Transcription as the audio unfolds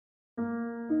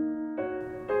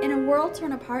In a world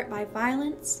torn apart by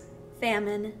violence,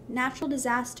 famine, natural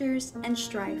disasters, and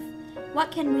strife,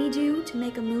 what can we do to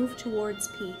make a move towards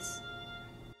peace?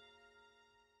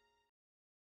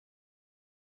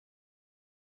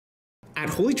 At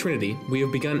Holy Trinity, we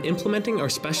have begun implementing our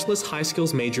specialist high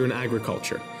skills major in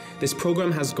agriculture. This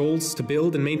program has goals to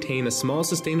build and maintain a small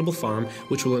sustainable farm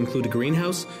which will include a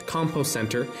greenhouse, compost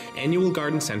center, annual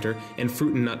garden center, and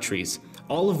fruit and nut trees,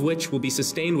 all of which will be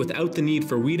sustained without the need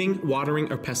for weeding,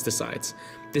 watering, or pesticides.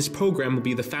 This program will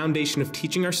be the foundation of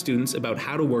teaching our students about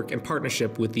how to work in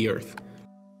partnership with the earth.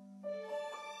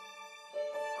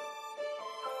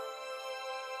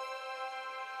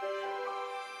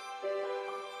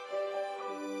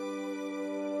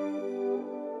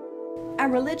 Our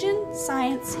religion,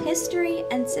 science, history,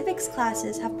 and civics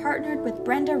classes have partnered with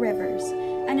Brenda Rivers,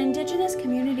 an Indigenous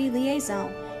community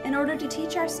liaison, in order to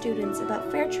teach our students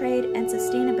about fair trade and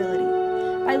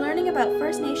sustainability. By learning about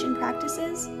First Nation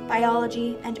practices,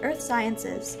 biology, and earth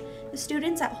sciences, the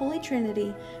students at Holy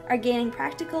Trinity are gaining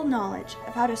practical knowledge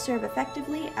of how to serve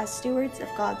effectively as stewards of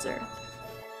God's earth.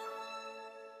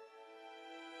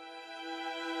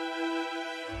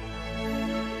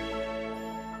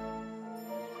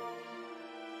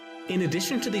 In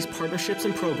addition to these partnerships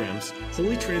and programs,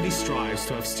 Holy Trinity strives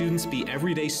to have students be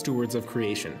everyday stewards of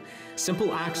creation.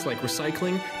 Simple acts like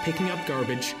recycling, picking up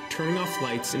garbage, turning off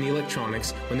lights and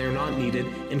electronics when they are not needed,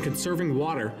 and conserving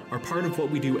water are part of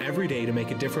what we do every day to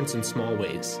make a difference in small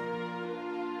ways.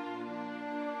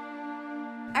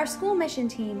 Our school mission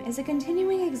team is a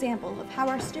continuing example of how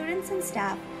our students and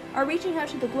staff are reaching out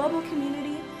to the global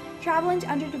community, traveling to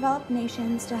underdeveloped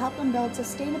nations to help them build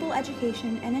sustainable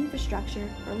education and infrastructure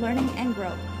for learning and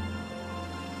growth.